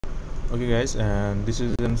Okay guys, and this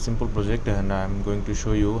is a simple project and I'm going to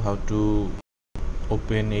show you how to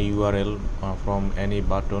open a URL from any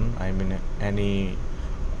button. I mean any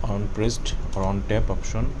on pressed or on tap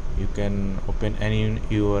option. You can open any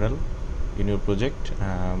URL in your project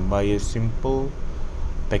by a simple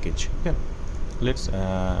package. Okay, let's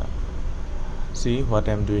see what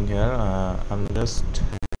I'm doing here. I'm just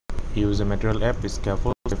use a material app,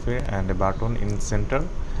 scaffold, and a button in center,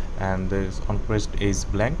 and this on pressed is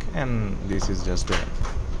blank, and this is just a button.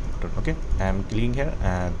 Okay, I'm clicking here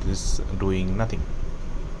and this doing nothing.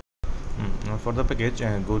 For the package,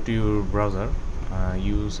 go to your browser,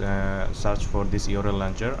 use search for this URL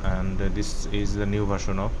launcher, and this is the new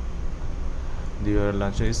version of the URL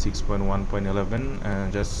launcher is 6.1.11,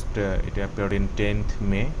 and just it appeared in 10th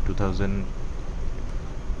May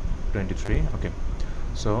 2023. Okay,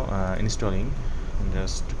 so installing,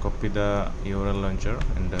 just copy the URL launcher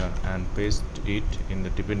and paste it in the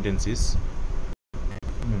dependencies.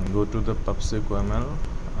 Go to the pub/yaml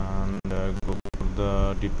and go to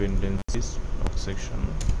the dependencies of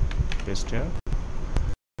section, paste here,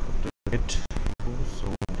 it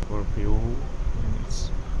so for a few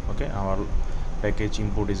minutes. Okay, our package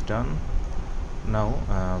import is done. Now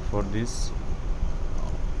for this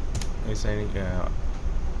assigning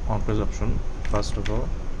on press option, first of all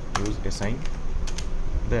use assign,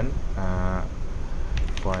 then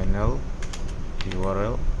final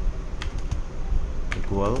URL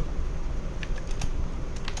equal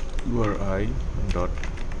URI dot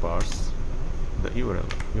parse the URL.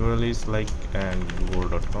 URL is like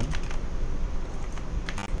google.com.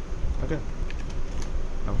 Okay,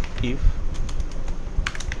 now if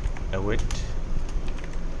await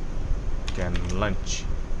can launch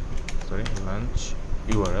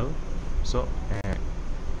URL, so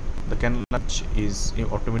the can launch is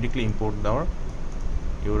automatically import our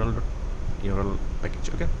URL package.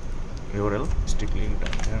 Okay, URL strictly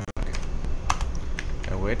done. Okay,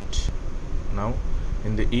 await. Now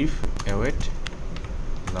in the if await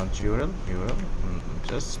launch URL,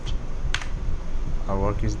 just our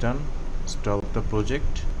work is done. Stop the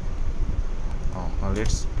project. Now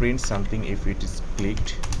let's print something if it is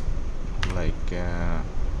clicked, like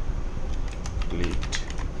clicked.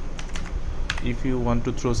 If you want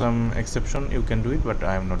to throw some exception, you can do it, but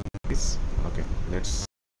I am not doing this. Okay, let's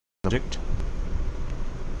project.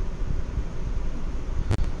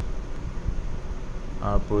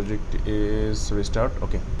 Our project is restart.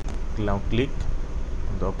 Okay, now click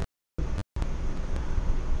the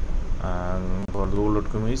for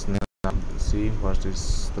google.com is see what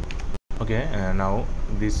is the okay, now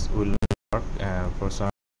this will work for some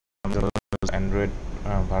Android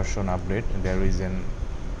version update. There is an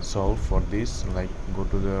solve for this, like go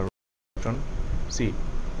to the option, see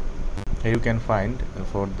here you can find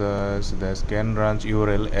for the scan range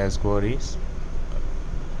URL as queries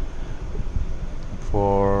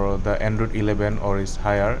for the Android 11 or is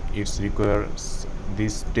higher. It requires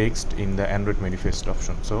this text in the Android manifest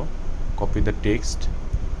option, so copy the text.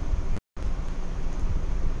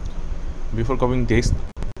 Before copying text,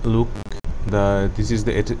 look, this is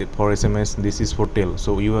the for SMS, this is for tail,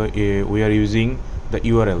 so we are using the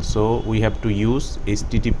URL, so we have to use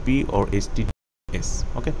HTTP or HTTPS.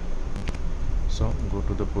 Okay, so go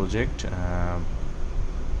to the project,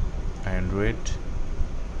 Android,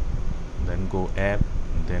 then go app,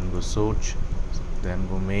 then go search, then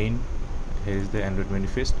go main. Here is the Android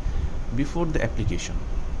manifest. Before the application,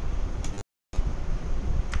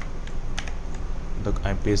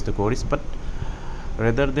 I paste the queries, but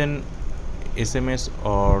rather than SMS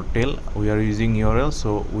or tail, we are using URL,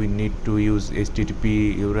 so we need to use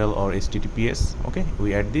HTTP URL or HTTPS. Okay,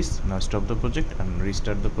 we add this. Now stop the project and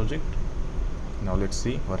restart the project. Now let's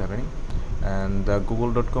see what happening. And the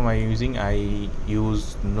google.com I use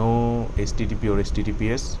no HTTP or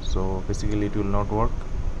HTTPS, so basically it will not work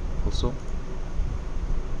also.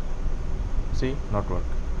 See, not work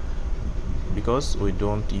because we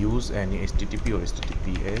don't use any HTTP or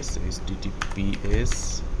HTTPS.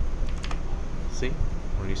 See,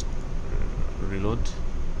 reload.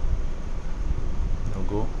 Now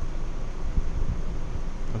go.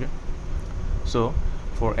 Okay, so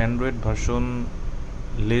for Android version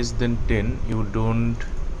less than 10, you don't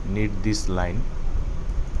need this line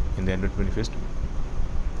in the Android manifest,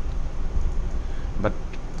 but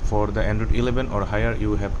for the Android 11 or higher,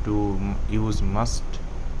 you have to use must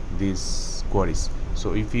these queries.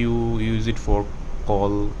 So if you use it for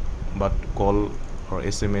call, but call or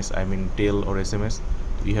SMS, I mean tail or SMS,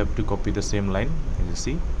 you have to copy the same line. As you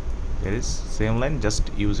see, there is same line,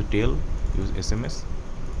 just use tail, use SMS.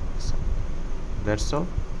 So that's all.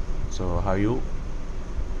 So how you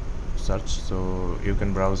search. So you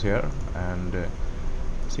can browse here and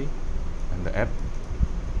see, and the app,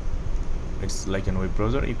 it's like a web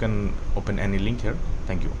browser. You can open any link here.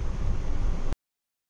 Thank you.